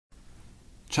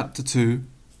Chapter 2: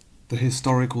 The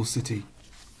Historical City.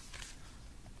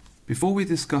 Before we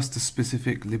discuss the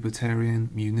specific libertarian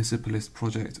municipalist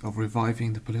project of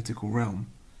reviving the political realm,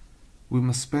 we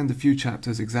must spend a few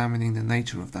chapters examining the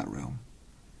nature of that realm,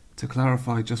 to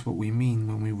clarify just what we mean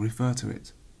when we refer to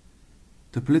it.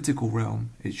 The political realm,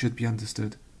 it should be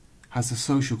understood, has a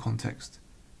social context,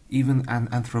 even an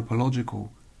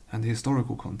anthropological and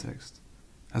historical context,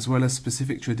 as well as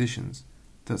specific traditions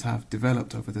that have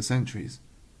developed over the centuries.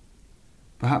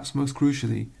 Perhaps most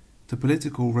crucially, the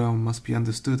political realm must be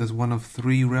understood as one of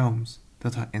three realms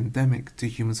that are endemic to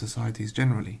human societies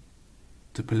generally: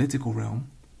 the political realm,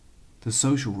 the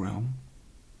social realm,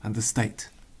 and the state.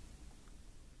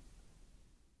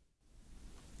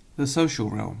 The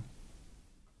social realm.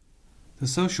 The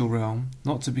social realm,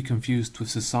 not to be confused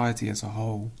with society as a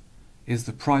whole, is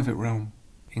the private realm,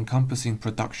 encompassing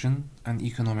production and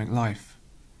economic life.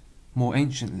 More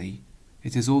anciently,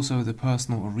 it is also the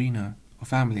personal arena of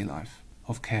family life,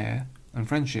 of care and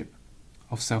friendship,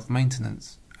 of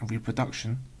self-maintenance and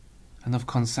reproduction, and of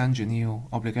consanguineal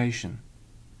obligation.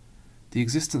 The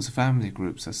existence of family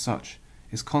groups as such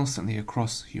is constantly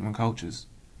across human cultures,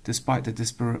 despite the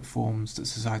disparate forms that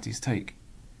societies take.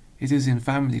 It is in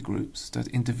family groups that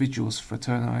individuals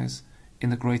fraternize in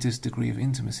the greatest degree of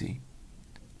intimacy.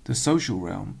 The social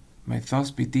realm may thus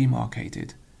be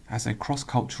demarcated as a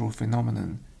cross-cultural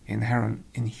phenomenon inherent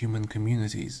in human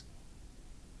communities.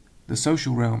 The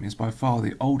social realm is by far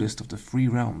the oldest of the three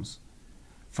realms.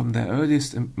 From their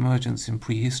earliest emergence in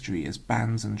prehistory as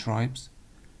bands and tribes,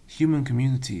 human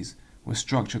communities were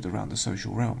structured around the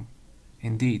social realm.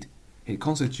 Indeed, it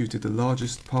constituted the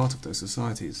largest part of their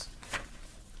societies.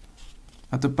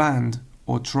 At the band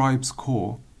or tribe's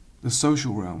core, the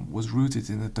social realm was rooted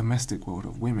in the domestic world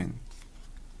of women.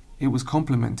 It was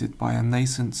complemented by a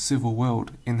nascent civil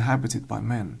world inhabited by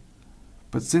men.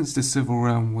 But since this civil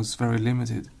realm was very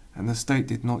limited, and the state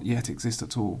did not yet exist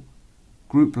at all,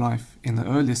 group life in the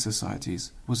earliest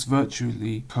societies was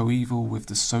virtually coeval with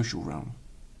the social realm.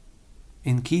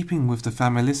 In keeping with the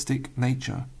familistic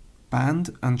nature, band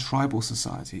and tribal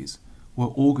societies were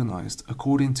organized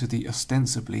according to the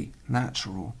ostensibly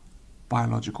natural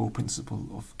biological principle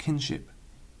of kinship.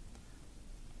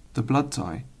 The blood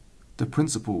tie, the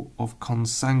principle of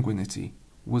consanguinity,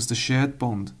 was the shared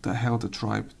bond that held a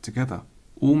tribe together.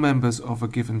 All members of a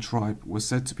given tribe were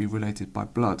said to be related by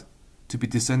blood, to be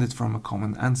descended from a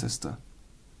common ancestor.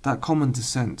 That common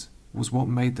descent was what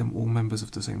made them all members of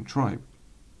the same tribe.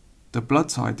 The blood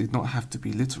tie did not have to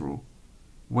be literal.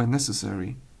 Where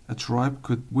necessary, a tribe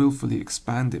could willfully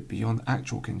expand it beyond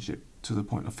actual kinship to the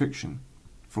point of fiction.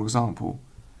 For example,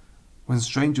 when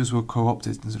strangers were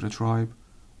co-opted into the tribe,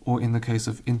 or in the case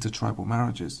of intertribal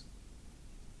marriages.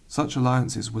 Such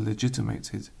alliances were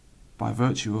legitimated by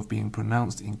virtue of being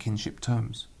pronounced in kinship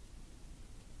terms.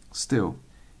 Still,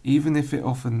 even if it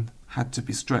often had to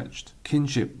be stretched,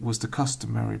 kinship was the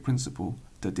customary principle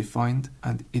that defined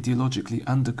and ideologically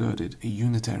undergirded a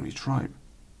unitary tribe.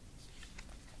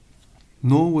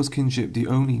 Nor was kinship the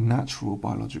only natural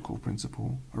biological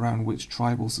principle around which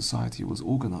tribal society was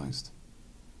organized.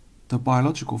 The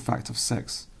biological fact of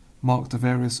sex marked the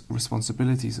various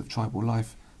responsibilities of tribal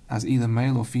life as either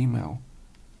male or female,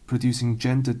 producing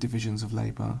gendered divisions of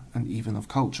labor and even of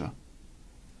culture.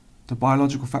 The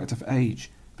biological fact of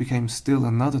age became still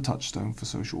another touchstone for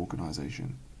social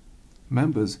organization.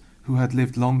 Members who had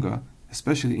lived longer,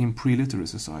 especially in pre-literate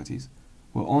societies,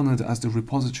 were honored as the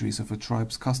repositories of a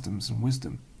tribe's customs and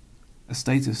wisdom, a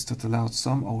status that allowed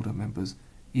some older members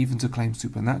even to claim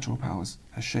supernatural powers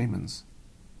as shamans.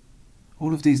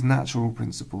 All of these natural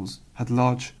principles had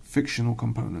large fictional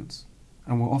components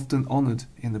and were often honored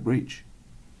in the breach.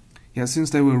 Yet since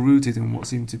they were rooted in what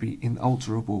seemed to be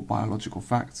inalterable biological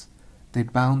facts, they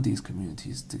bound these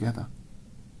communities together.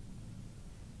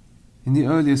 In the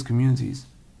earliest communities,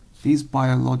 these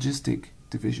biologistic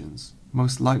divisions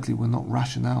most likely were not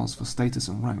rationales for status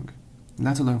and rank,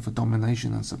 let alone for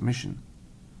domination and submission,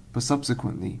 but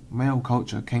subsequently male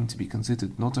culture came to be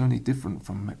considered not only different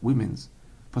from women's,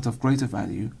 but of greater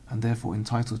value and therefore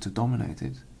entitled to dominate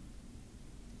it.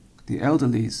 The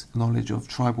elderly's knowledge of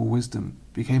tribal wisdom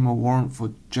became a warrant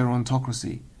for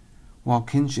gerontocracy, while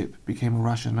kinship became a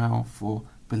rationale for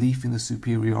belief in the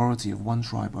superiority of one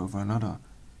tribe over another,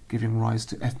 giving rise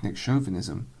to ethnic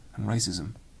chauvinism and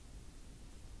racism.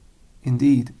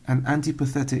 Indeed, an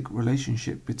antipathetic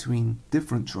relationship between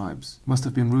different tribes must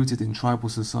have been rooted in tribal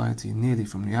society nearly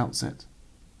from the outset.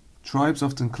 Tribes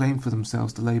often claimed for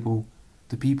themselves the label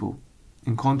the people,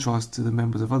 in contrast to the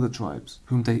members of other tribes,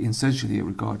 whom they essentially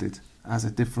regarded as a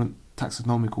different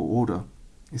taxonomical order,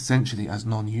 essentially as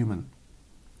non-human.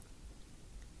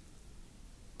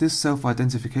 This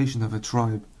self-identification of a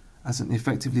tribe as an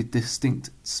effectively distinct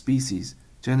species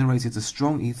generated a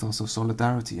strong ethos of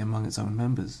solidarity among its own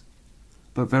members,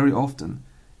 but very often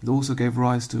it also gave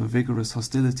rise to a vigorous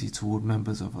hostility toward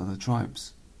members of other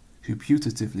tribes, who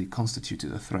putatively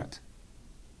constituted a threat.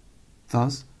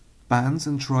 Thus, bands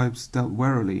and tribes dealt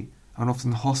warily and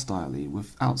often hostilely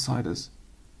with outsiders.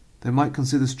 They might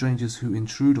consider strangers who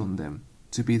intrude on them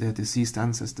to be their deceased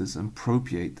ancestors and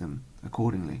propitiate them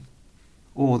accordingly.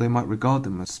 Or they might regard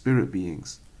them as spirit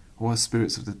beings, or as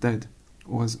spirits of the dead,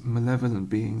 or as malevolent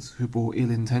beings who bore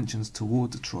ill intentions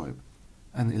toward the tribe,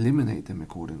 and eliminate them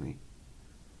accordingly.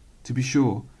 To be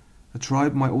sure, a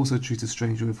tribe might also treat a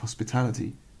stranger with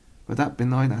hospitality, but that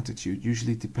benign attitude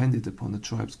usually depended upon the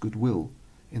tribe's goodwill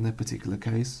in their particular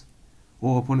case,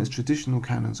 or upon its traditional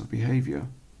canons of behavior,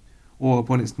 or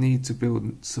upon its need to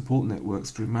build support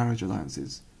networks through marriage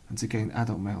alliances and to gain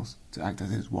adult males to act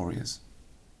as its warriors.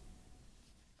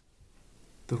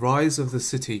 The rise of the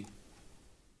city.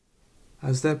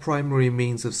 As their primary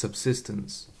means of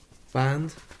subsistence,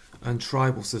 band and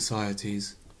tribal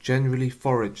societies generally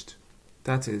foraged,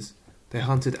 that is, they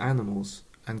hunted animals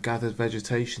and gathered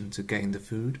vegetation to gain the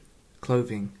food,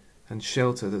 clothing, and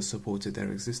shelter that supported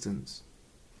their existence.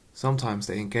 Sometimes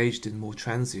they engaged in more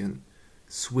transient,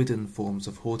 swidden forms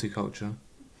of horticulture,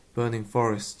 burning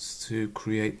forests to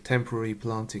create temporary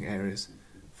planting areas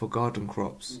for garden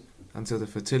crops until the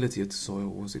fertility of the soil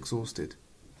was exhausted.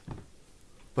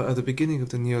 But at the beginning of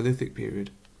the Neolithic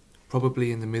period,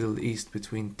 probably in the Middle East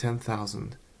between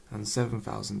 10,000 and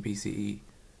 7,000 BCE,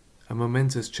 a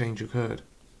momentous change occurred.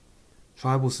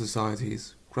 Tribal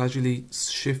societies gradually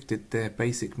shifted their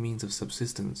basic means of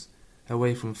subsistence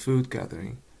away from food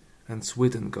gathering and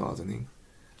swidden gardening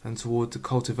and toward the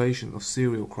cultivation of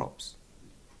cereal crops.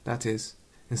 That is,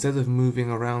 instead of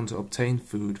moving around to obtain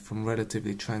food from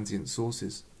relatively transient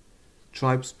sources,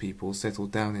 tribespeople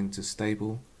settled down into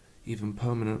stable, even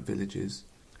permanent villages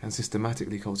and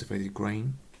systematically cultivated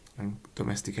grain and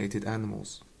domesticated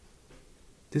animals.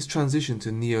 This transition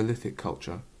to Neolithic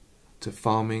culture, to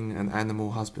farming and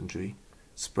animal husbandry,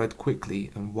 spread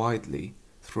quickly and widely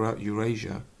throughout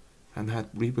Eurasia and had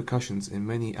repercussions in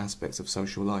many aspects of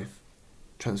social life,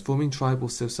 transforming tribal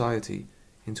society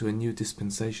into a new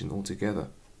dispensation altogether.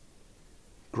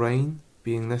 Grain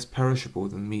being less perishable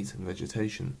than meat and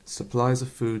vegetation, supplies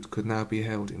of food could now be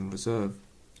held in reserve,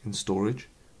 in storage,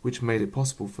 which made it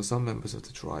possible for some members of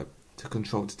the tribe to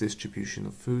control the distribution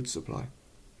of food supply.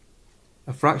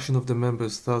 A fraction of the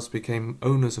members thus became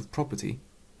owners of property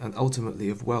and ultimately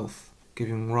of wealth,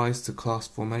 giving rise to class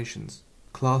formations.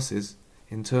 Classes,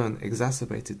 in turn,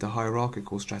 exacerbated the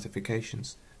hierarchical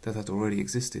stratifications that had already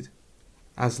existed.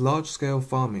 As large-scale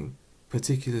farming,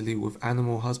 particularly with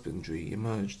animal husbandry,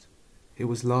 emerged, it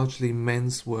was largely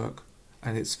men's work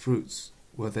and its fruits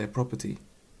were their property,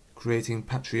 creating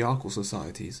patriarchal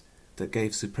societies that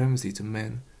gave supremacy to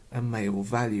men and male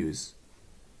values.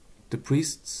 The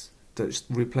priests that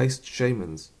replaced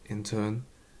shamans, in turn,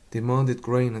 demanded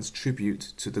grain as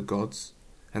tribute to the gods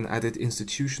and added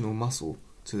institutional muscle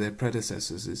to their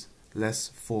predecessors' less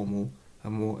formal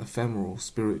and more ephemeral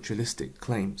spiritualistic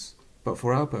claims. But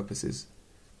for our purposes,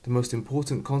 the most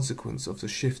important consequence of the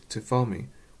shift to farming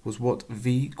was what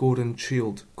V. Gordon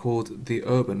Childe called the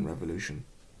urban revolution.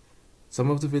 Some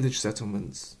of the village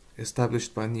settlements,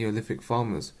 established by Neolithic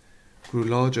farmers, grew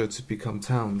larger to become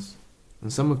towns,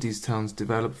 and some of these towns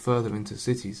developed further into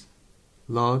cities,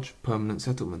 large permanent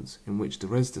settlements in which the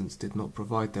residents did not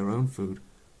provide their own food,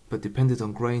 but depended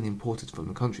on grain imported from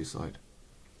the countryside.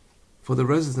 For the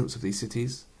residents of these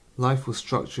cities, life was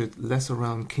structured less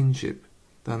around kinship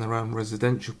than around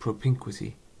residential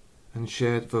propinquity and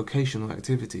shared vocational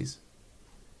activities.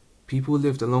 People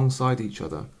lived alongside each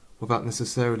other without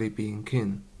necessarily being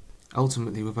kin,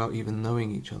 ultimately without even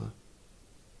knowing each other.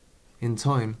 In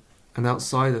time, an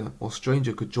outsider or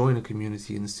stranger could join a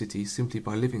community in the city simply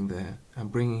by living there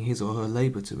and bringing his or her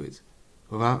labour to it,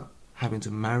 without having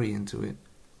to marry into it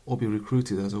or be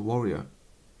recruited as a warrior.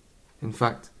 In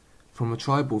fact, from a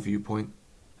tribal viewpoint,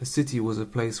 a city was a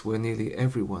place where nearly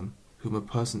everyone whom a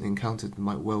person encountered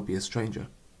might well be a stranger.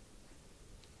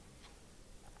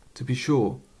 To be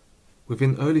sure,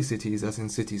 within early cities as in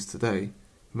cities today,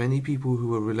 many people who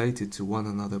were related to one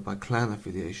another by clan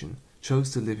affiliation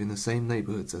chose to live in the same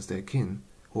neighbourhoods as their kin,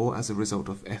 or as a result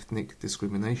of ethnic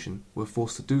discrimination were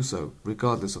forced to do so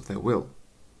regardless of their will.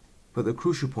 But the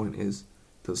crucial point is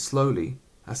that slowly,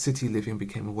 as city living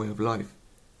became a way of life,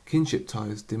 kinship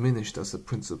ties diminished as a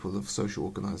principle of social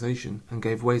organisation and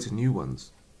gave way to new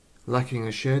ones. Lacking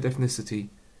a shared ethnicity,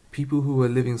 people who were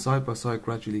living side by side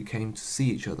gradually came to see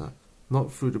each other,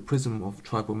 not through the prism of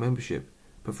tribal membership,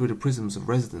 but through the prisms of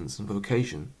residence and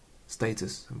vocation,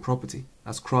 status and property,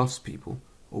 as craftspeople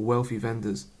or wealthy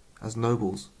vendors, as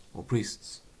nobles or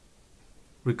priests.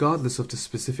 Regardless of the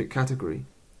specific category,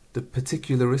 the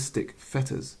particularistic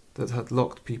fetters that had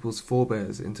locked people's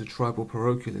forebears into tribal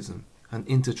parochialism and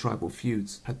intertribal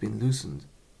feuds had been loosened.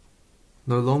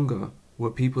 No longer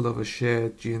were people of a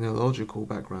shared genealogical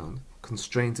background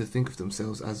constrained to think of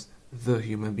themselves as the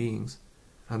human beings,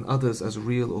 and others as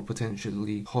real or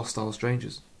potentially hostile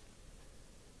strangers.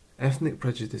 Ethnic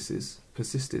prejudices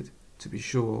persisted, to be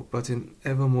sure, but in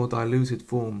ever more diluted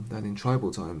form than in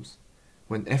tribal times,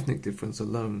 when ethnic difference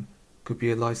alone could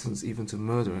be a license even to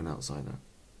murder an outsider.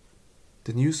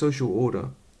 The new social order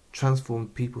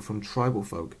transformed people from tribal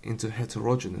folk into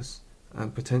heterogeneous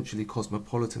and potentially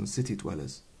cosmopolitan city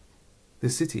dwellers. The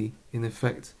city, in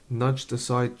effect, nudged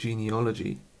aside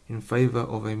genealogy in favor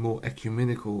of a more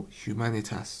ecumenical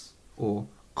humanitas, or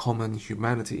common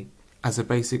humanity, as a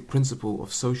basic principle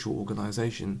of social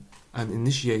organization, and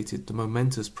initiated the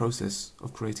momentous process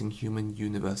of creating human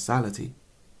universality.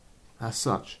 As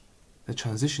such, the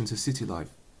transition to city life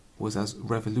was as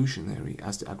revolutionary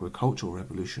as the agricultural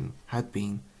revolution had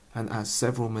been, and as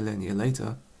several millennia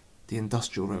later, the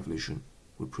Industrial Revolution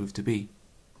would prove to be.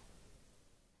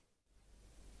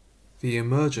 The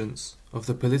emergence of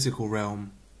the political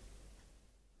realm.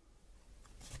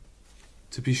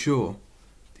 To be sure,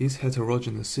 these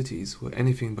heterogeneous cities were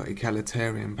anything but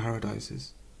egalitarian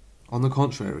paradises. On the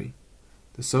contrary,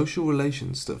 the social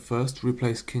relations that first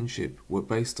replaced kinship were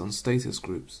based on status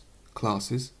groups,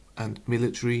 classes, and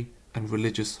military and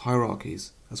religious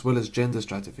hierarchies, as well as gender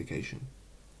stratification.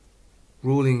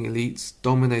 Ruling elites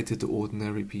dominated the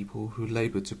ordinary people who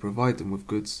laboured to provide them with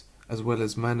goods, as well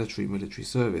as mandatory military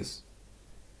service.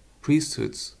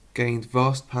 Priesthoods gained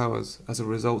vast powers as a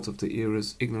result of the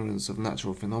era's ignorance of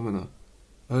natural phenomena.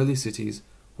 Early cities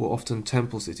were often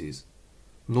temple cities,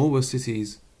 nor were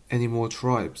cities any more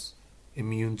tribes,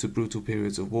 immune to brutal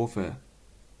periods of warfare.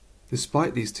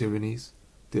 Despite these tyrannies,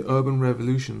 the urban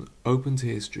revolution opened to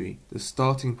history the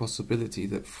starting possibility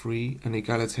that free and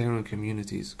egalitarian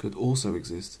communities could also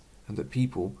exist, and that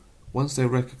people, once they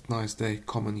recognized their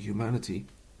common humanity,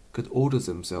 could order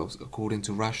themselves according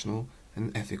to rational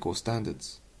and ethical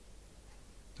standards.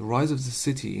 The rise of the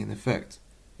city, in effect,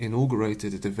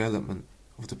 inaugurated the development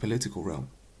of the political realm.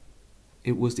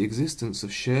 It was the existence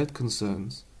of shared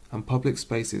concerns and public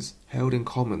spaces held in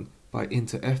common by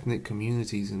inter-ethnic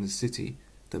communities in the city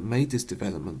that made this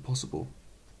development possible.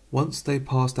 Once they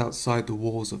passed outside the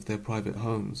walls of their private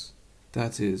homes,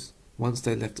 that is, once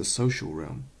they left the social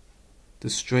realm, the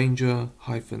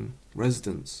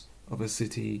stranger-residents of a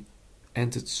city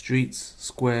entered streets,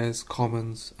 squares,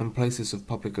 commons, and places of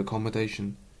public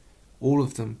accommodation, all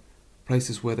of them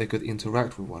places where they could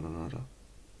interact with one another.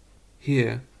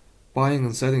 Here, buying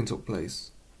and selling took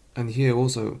place, and here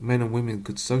also men and women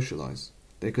could socialize.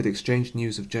 They could exchange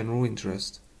news of general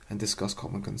interest and discuss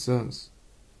common concerns.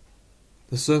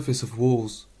 The surface of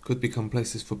walls could become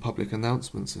places for public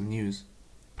announcements and news.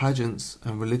 Pageants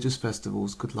and religious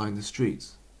festivals could line the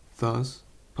streets. Thus,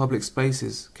 public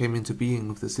spaces came into being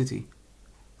of the city,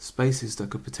 spaces that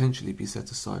could potentially be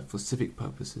set aside for civic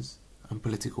purposes and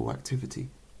political activity.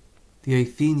 The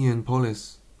Athenian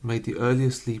polis made the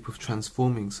earliest leap of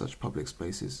transforming such public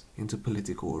spaces into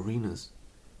political arenas.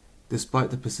 Despite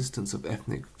the persistence of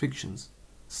ethnic fictions,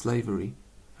 slavery,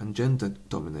 and gender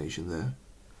domination there,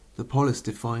 the polis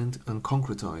defined and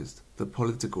concretized the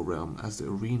political realm as the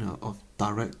arena of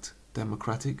direct,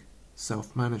 democratic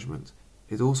self-management.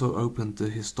 It also opened the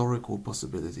historical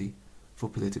possibility for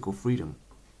political freedom,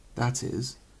 that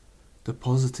is, the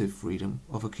positive freedom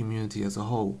of a community as a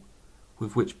whole,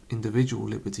 with which individual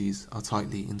liberties are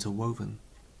tightly interwoven.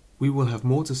 We will have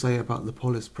more to say about the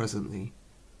polis presently.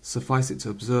 Suffice it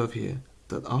to observe here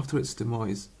that after its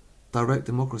demise, direct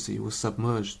democracy was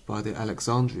submerged by the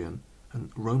Alexandrian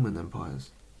and Roman empires.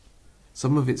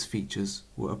 Some of its features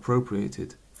were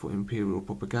appropriated for imperial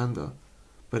propaganda,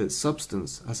 but its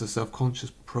substance as a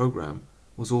self-conscious program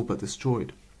was all but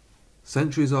destroyed.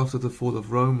 Centuries after the fall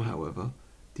of Rome, however,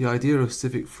 the idea of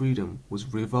civic freedom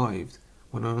was revived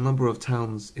when a number of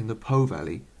towns in the Po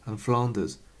Valley and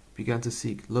Flanders began to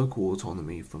seek local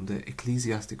autonomy from their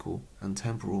ecclesiastical and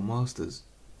temporal masters.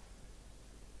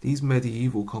 These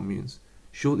medieval communes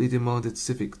shortly demanded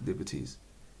civic liberties,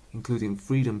 including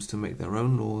freedoms to make their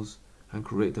own laws and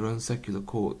create their own secular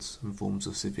courts and forms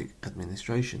of civic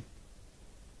administration.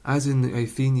 As in the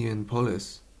Athenian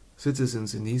polis,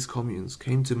 citizens in these communes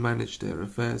came to manage their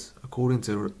affairs according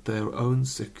to their own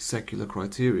secular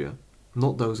criteria,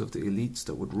 not those of the elites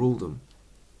that would rule them.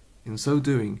 In so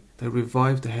doing, they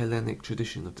revived the Hellenic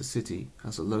tradition of the city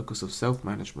as a locus of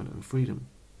self-management and freedom.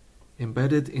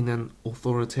 Embedded in an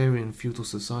authoritarian feudal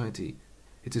society,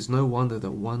 it is no wonder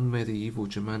that one medieval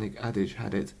Germanic adage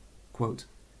had it, quote,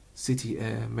 "City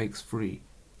air makes free,"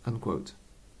 unquote.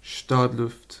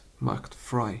 Stadtluft macht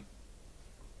frei.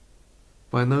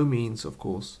 By no means, of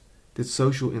course, did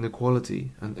social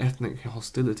inequality and ethnic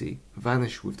hostility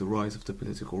vanish with the rise of the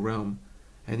political realm,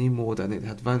 any more than it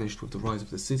had vanished with the rise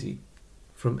of the city.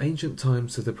 From ancient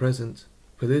times to the present,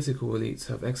 political elites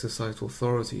have exercised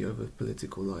authority over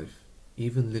political life,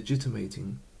 even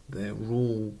legitimating their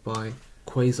rule by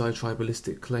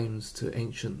quasi-tribalistic claims to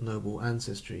ancient noble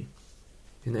ancestry.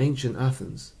 In ancient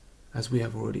Athens, as we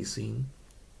have already seen,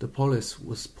 the polis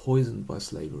was poisoned by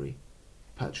slavery,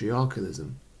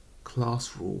 patriarchalism,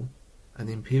 class rule, and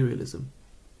imperialism.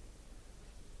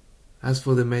 As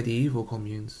for the medieval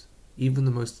communes, even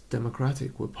the most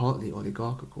democratic were partly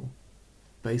oligarchical,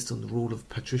 based on the rule of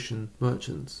patrician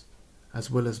merchants,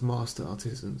 as well as master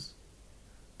artisans.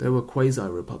 They were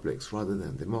quasi-republics rather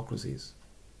than democracies.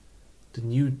 The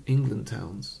New England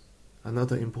towns,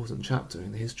 another important chapter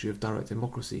in the history of direct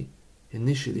democracy,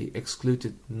 initially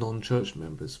excluded non-church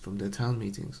members from their town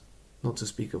meetings, not to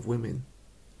speak of women.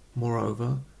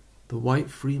 Moreover, the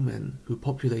white freemen who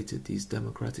populated these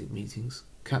democratic meetings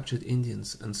captured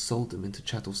Indians and sold them into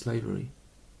chattel slavery.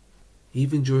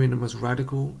 Even during the most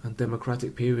radical and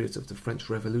democratic periods of the French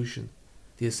Revolution,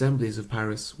 the assemblies of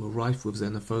Paris were rife with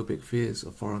xenophobic fears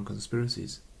of foreign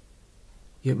conspiracies.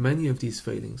 Yet many of these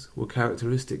failings were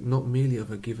characteristic not merely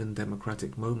of a given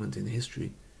democratic moment in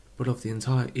history, but of the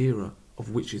entire era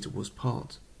of which it was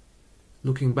part.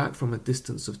 Looking back from a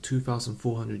distance of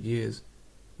 2,400 years,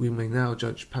 we may now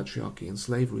judge patriarchy and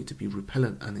slavery to be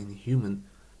repellent and inhuman,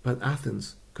 but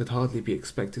Athens could hardly be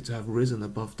expected to have risen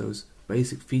above those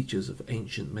basic features of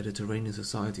ancient Mediterranean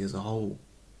society as a whole.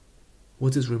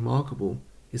 What is remarkable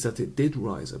is that it did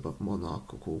rise above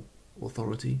monarchical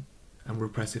authority and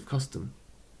repressive custom,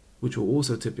 which were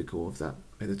also typical of that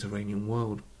Mediterranean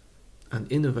world,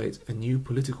 and innovate a new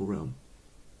political realm.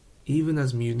 Even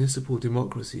as municipal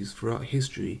democracies throughout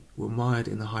history were mired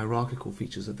in the hierarchical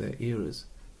features of their eras,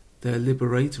 their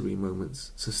liberatory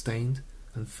moments sustained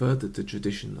and furthered the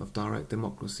tradition of direct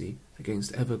democracy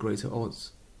against ever greater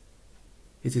odds.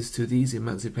 It is to these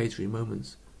emancipatory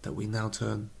moments that we now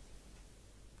turn.